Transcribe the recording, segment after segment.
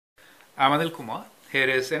I'm Anil Kumar. Here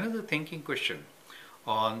is another thinking question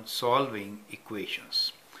on solving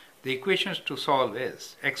equations. The equations to solve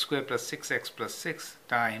is x squared plus 6x plus 6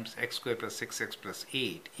 times x squared plus 6x plus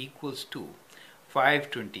 8 equals to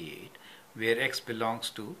 528, where x belongs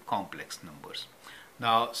to complex numbers.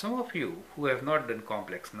 Now, some of you who have not done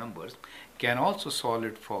complex numbers can also solve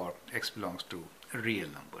it for x belongs to real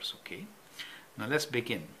numbers. Okay. Now let's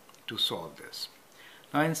begin to solve this.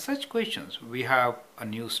 Now in such questions we have a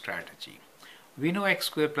new strategy. We know x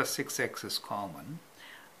squared plus 6x is common,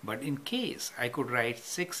 but in case I could write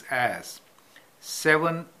 6 as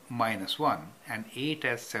 7 minus 1 and 8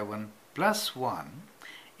 as 7 plus 1,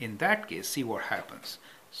 in that case see what happens.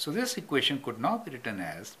 So this equation could now be written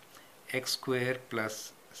as x squared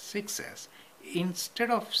plus 6s.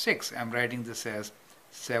 Instead of 6 I'm writing this as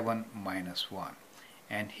 7 minus 1,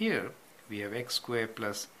 and here we have x squared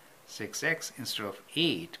plus 6x. Instead of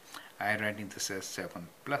 8 I am writing this as 7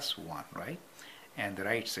 plus 1, right? And the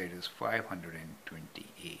right side is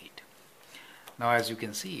 528. Now as you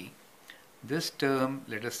can see, this term,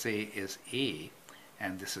 let us say, is a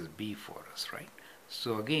and this is b for us, right?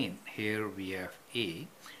 So again here we have a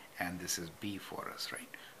and this is b for us, right?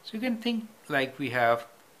 So you can think like we have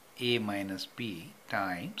a minus b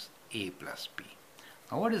times a plus b.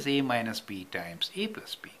 Now what is a minus b times a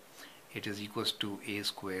plus b? It is equals to a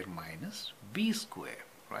square minus b square,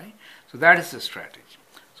 right? So that is the strategy.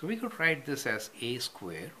 So we could write this as a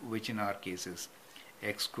square, which in our case is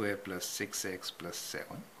x square plus 6x plus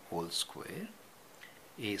 7 whole square,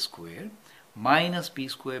 a square, minus b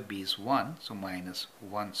square, b is 1, so minus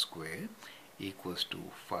 1 square equals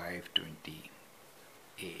to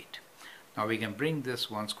 528. Now we can bring this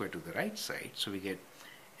 1 square to the right side, so we get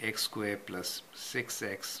x square plus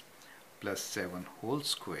 6x plus 7 whole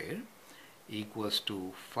square equals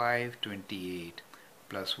to 528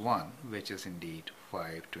 plus 1, which is indeed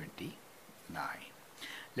 529.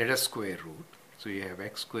 Let us square root. So you have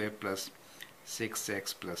x squared plus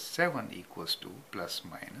 6x plus 7 equals to plus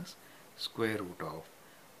minus square root of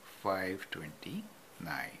 529.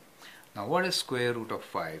 Now what is square root of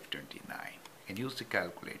 529? You can use the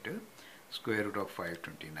calculator. Square root of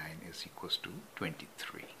 529 is equals to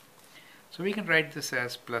 23. So we can write this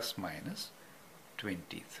as plus minus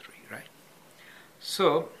 23, right?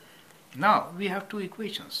 So now we have two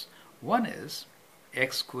equations. One is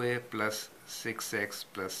x squared plus 6x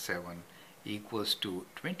plus 7 equals to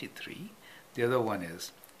 23. The other one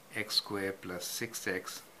is x squared plus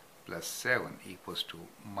 6x plus 7 equals to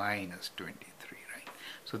minus 23, right?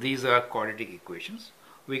 So these are quadratic equations.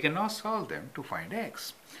 We can now solve them to find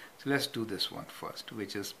x. So let's do this one first,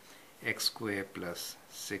 which is x squared plus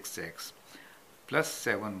 6x plus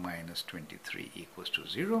 7 minus 23 equals to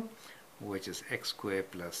 0, which is x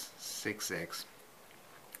squared plus 6x.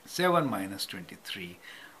 7 minus 23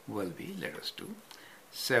 will be, let us do,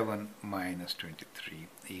 7 minus 23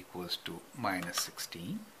 equals to minus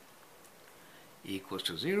 16 equals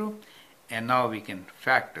to 0. And now we can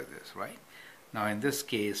factor this, right? Now in this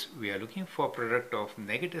case we are looking for product of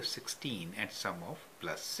negative 16 and sum of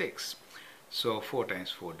plus 6. So 4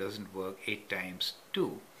 times 4 doesn't work. 8 times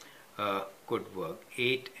 2 could work.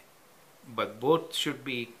 8, but both should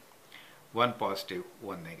be one positive,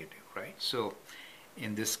 one negative, right? So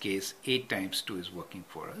in this case 8 times 2 is working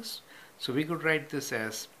for us. So we could write this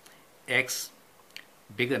as x,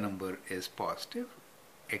 bigger number is positive,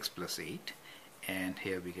 x plus 8, and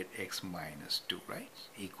here we get x minus 2, right,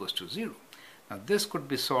 equals to 0. Now this could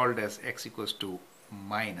be solved as x equals to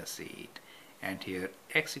minus 8, and here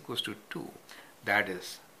x equals to 2. That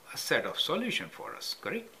is a set of solution for us,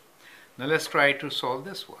 correct? Now let's try to solve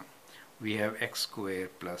this one. We have x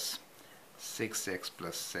squared plus 6x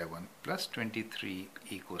plus 7 plus 23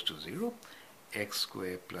 equals to 0. X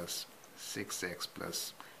squared plus 6x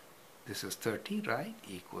plus, this is 30, right,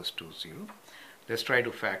 equals to 0. Let's try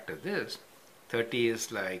to factor this. 30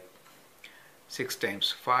 is like 6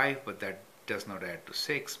 times 5, but that does not add to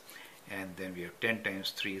 6. And then we have 10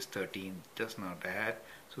 times 3 is 13, does not add.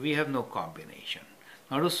 So we have no combination.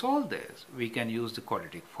 Now to solve this, we can use the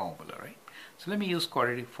quadratic formula, right? So let me use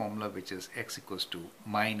quadratic formula, which is x equals to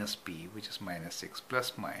minus b, which is minus 6,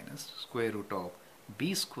 plus minus square root of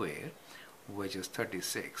b squared, which is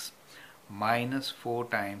 36, minus 4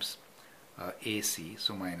 times ac,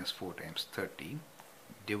 so minus 4 times 30,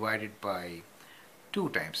 divided by 2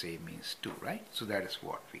 times a means 2, right? So that is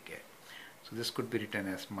what we get. So this could be written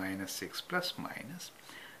as minus 6 plus minus.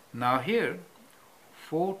 Now here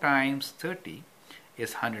 4 times 30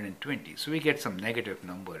 is 120. So we get some negative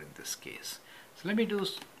number in this case. So let me do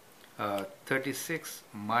 36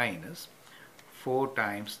 minus 4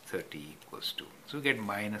 times 30 equals 2. So we get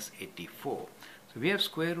minus 84. So we have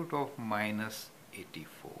square root of minus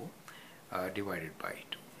 84 divided by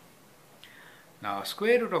 2. Now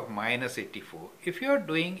square root of minus 84, if you are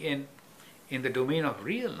doing in the domain of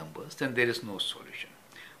real numbers, then there is no solution.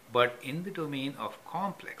 But in the domain of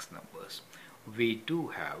complex numbers, we do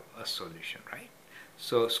have a solution, right?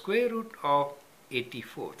 So square root of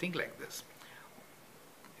 84, think like this.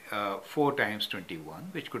 4 times 21,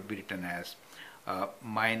 which could be written as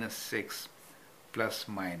minus 6 plus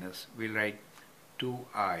minus, we'll write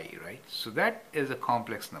 2i, right? So that is a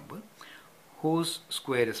complex number whose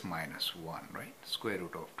square is minus 1, right? Square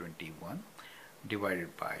root of 21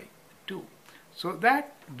 divided by 2. So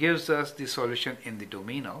that gives us the solution in the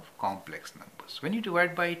domain of complex numbers. When you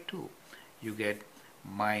divide by 2, you get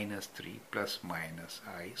minus 3 plus minus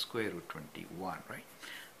I square root 21, right?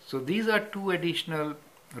 So these are two additional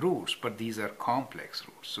roots, but these are complex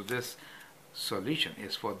roots. So this solution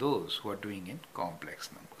is for those who are doing in complex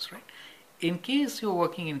numbers, right? In case you're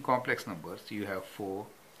working in complex numbers, you have 4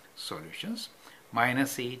 solutions,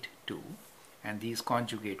 minus 8, 2, and these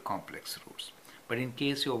conjugate complex roots. But in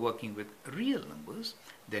case you're working with real numbers,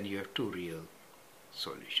 then you have 2 real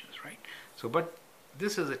solutions, right? So, but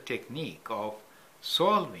this is a technique of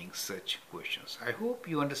solving such questions. I hope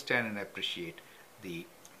you understand and appreciate the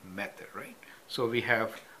method, right? So we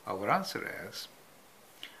have our answer as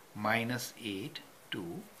minus 8,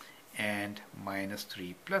 2, and minus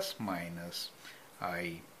 3 plus minus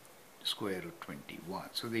I square root 21.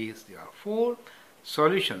 So there are 4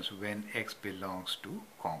 solutions when x belongs to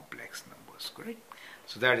complex numbers, correct?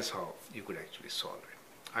 So that is how you could actually solve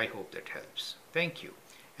it. I hope that helps. Thank you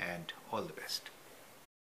and all the best.